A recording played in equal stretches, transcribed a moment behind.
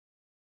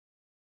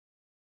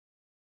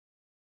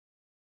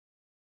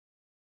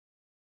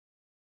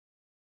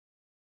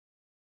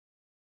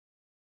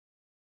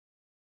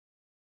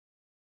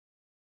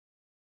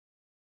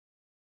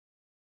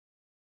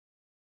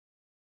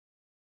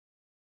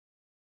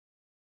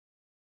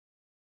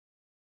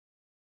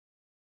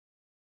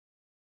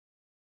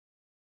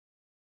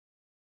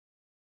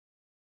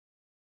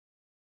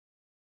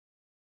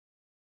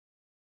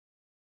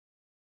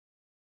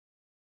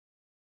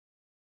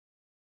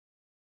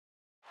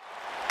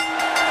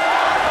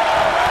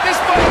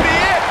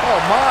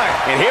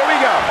And here we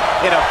go.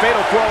 In a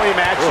fatal four-way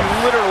match, you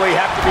literally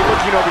have to be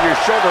looking over your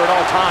shoulder at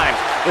all times.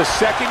 The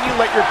second you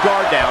let your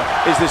guard down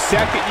is the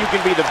second you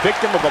can be the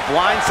victim of a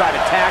blindside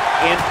attack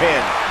and pin.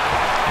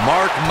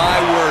 Mark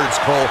my words,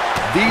 Cole.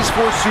 These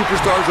four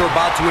superstars are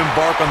about to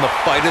embark on the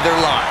fight of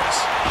their lives.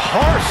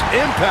 Harsh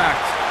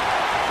impact.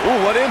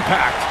 Ooh, what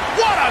impact.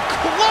 What a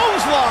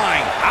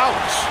clothesline.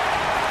 Ouch.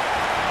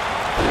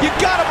 You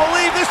gotta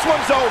believe this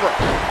one's over.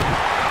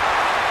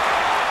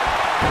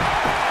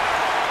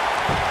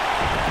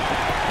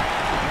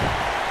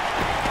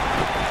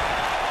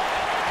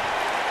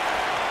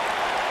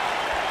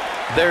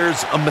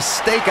 There's a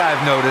mistake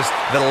I've noticed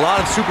that a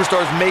lot of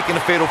superstars make in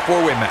a fatal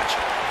four-way match.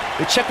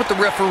 They check with the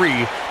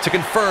referee to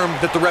confirm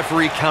that the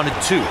referee counted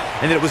 2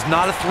 and that it was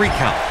not a 3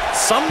 count.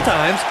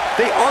 Sometimes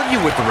they argue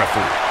with the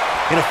referee.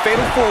 In a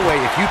fatal four-way,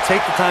 if you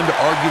take the time to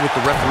argue with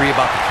the referee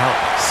about the count,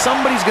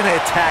 somebody's going to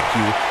attack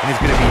you and it's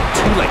going to be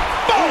too late.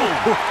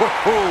 Boom!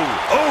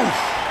 Oof!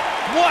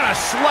 What a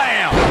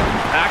slam!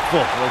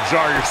 Impactful. Will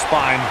jar your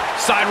spine.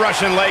 Side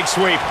Russian leg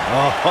sweep.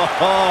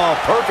 Oh,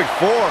 perfect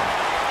form.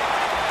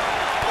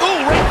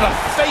 Ooh, right in the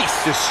face.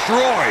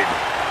 Destroyed.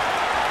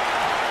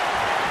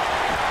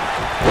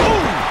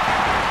 Ooh.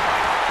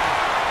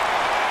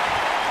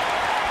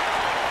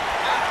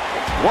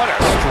 What a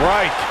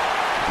strike.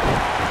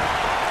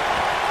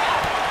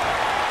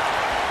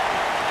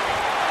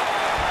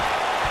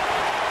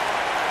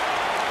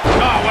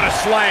 Oh, what a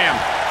slam.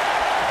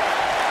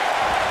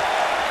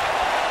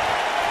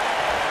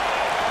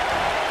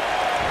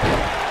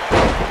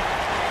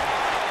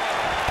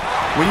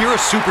 When you're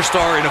a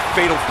superstar in a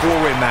fatal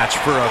four-way match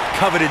for a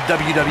coveted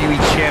WWE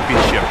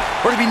championship,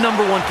 or to be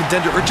 #1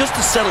 contender, or just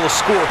to settle a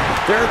score,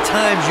 there are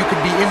times you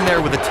could be in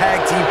there with a tag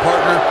team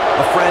partner,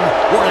 a friend,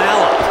 or an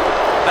ally.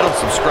 I don't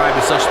subscribe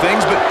to such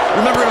things, but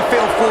remember, in a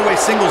fatal four-way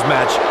singles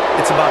match,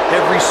 it's about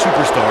every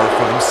superstar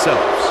for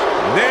themselves.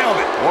 Nailed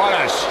it. What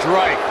a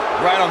strike.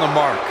 Right on the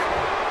mark.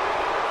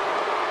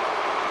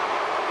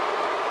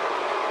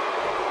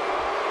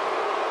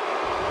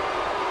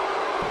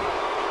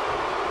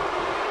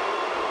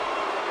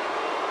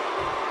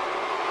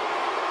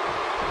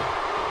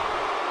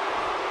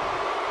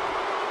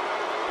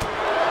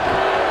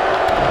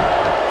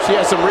 She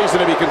has some reason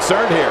to be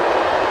concerned here.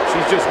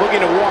 She's just looking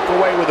to walk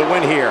away with a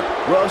win here.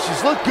 Well,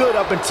 she's looked good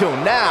up until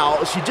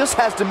now. She just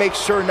has to make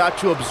sure not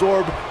to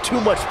absorb too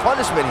much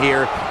punishment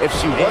here if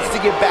she wants to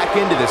get back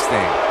into this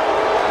thing.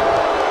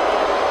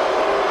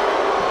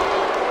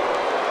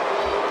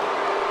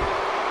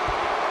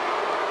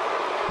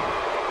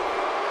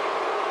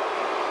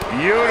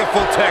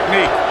 Beautiful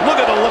technique. Look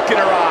at the look in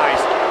her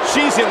eyes.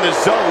 She's in the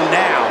zone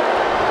now.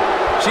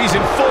 She's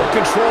in full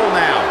control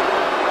now.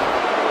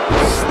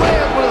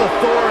 Slam with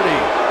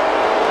authority.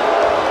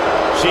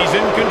 She's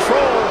in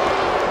control.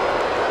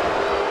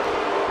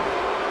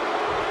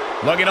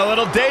 Looking a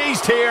little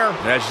dazed here.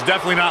 Yeah, she's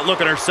definitely not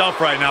looking herself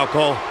right now,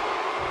 Cole.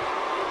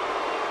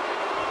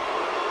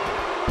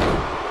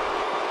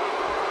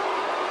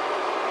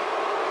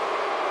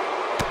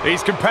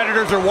 These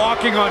competitors are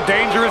walking on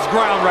dangerous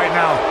ground right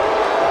now.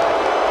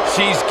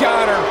 She's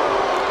got her.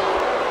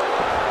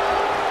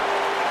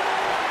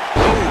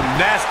 Ooh,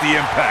 nasty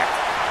impact.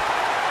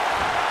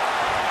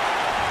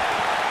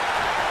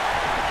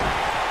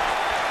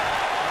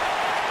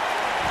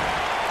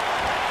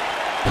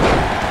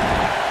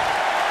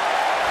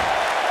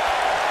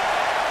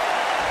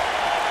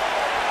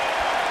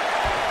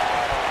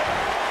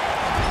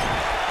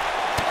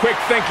 Quick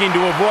thinking to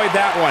avoid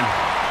that one.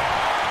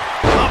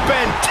 Up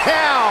and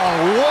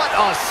down. What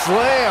a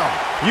slam.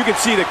 You can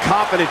see the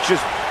confidence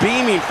just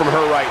beaming from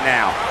her right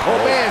now. Oh,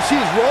 man,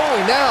 she's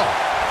rolling now.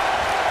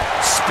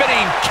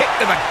 Spinning kick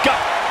to the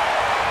gut.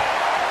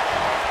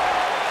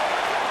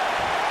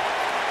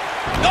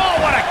 Oh,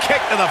 what a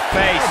kick to the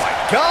face. Oh, my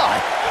God.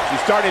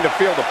 She's starting to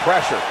feel the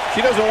pressure.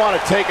 She doesn't want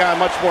to take on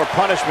much more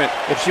punishment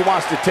if she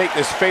wants to take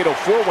this fatal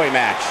four-way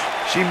match.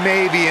 She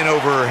may be in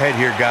over her head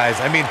here, guys.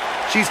 I mean,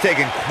 she's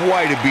taken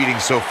quite a beating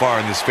so far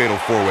in this fatal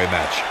four-way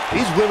match.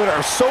 These women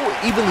are so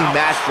evenly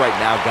matched right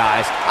now,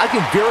 guys. I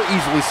can very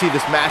easily see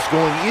this match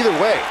going either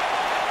way.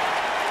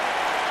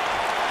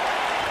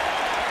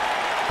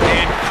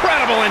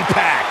 Incredible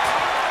impact.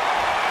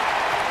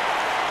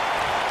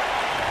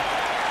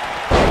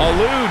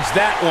 Eludes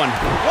that one.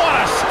 What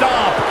a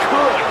stomp.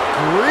 Good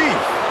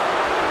grief.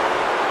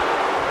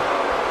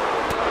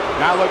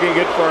 Not looking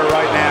good for her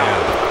right now.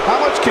 How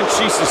much can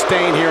she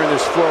sustain here in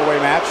this four-way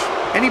match?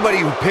 Anybody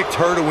who picked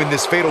her to win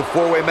this fatal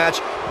four-way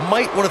match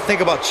might want to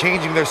think about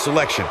changing their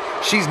selection.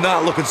 She's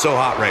not looking so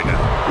hot right now.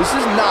 This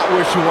is not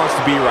where she wants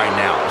to be right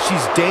now.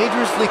 She's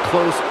dangerously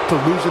close to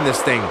losing this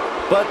thing.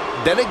 But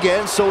then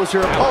again, so is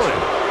her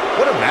opponent.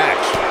 What a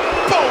match.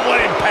 Boom,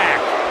 what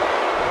impact.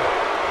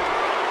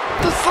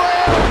 The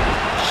slam.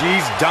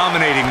 She's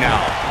dominating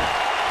now.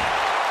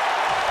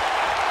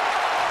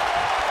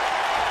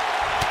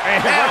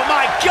 Oh,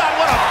 my God,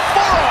 what a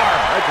forearm.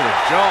 Right to the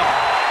jaw.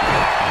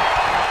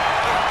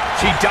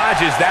 She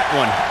dodges that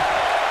one.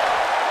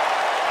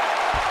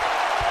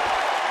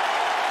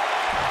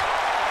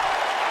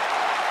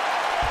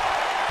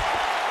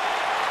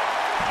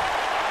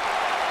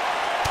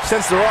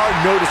 Since there are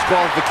no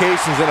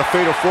disqualifications in a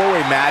fatal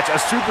four-way match, a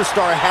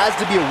superstar has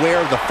to be aware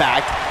of the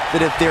fact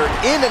that if they're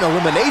in an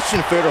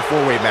elimination fatal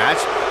four-way match,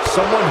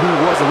 someone who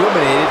was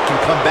eliminated can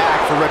come back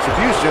for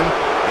retribution,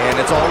 and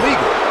it's all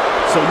legal.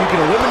 So you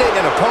can eliminate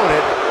an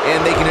opponent,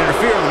 and they can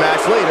interfere in the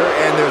match later,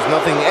 and there's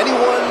nothing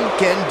anyone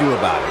can do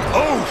about it.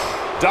 Oof!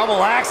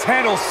 Double axe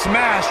handle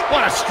smash.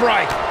 What a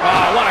strike.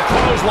 Oh, what a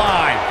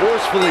clothesline.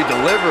 Forcefully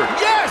delivered.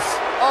 Yes!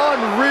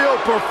 Unreal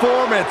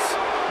performance.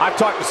 I've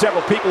talked to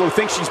several people who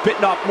think she's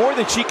bitten off more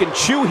than she can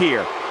chew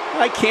here.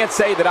 I can't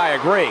say that I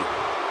agree.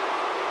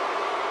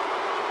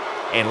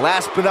 And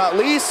last but not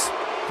least,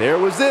 there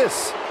was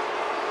this.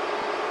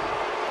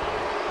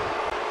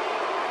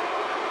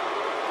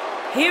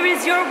 Here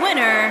is your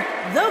winner,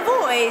 The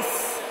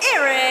Voice,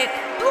 Eric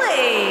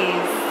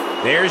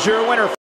Blaze. There's your winner.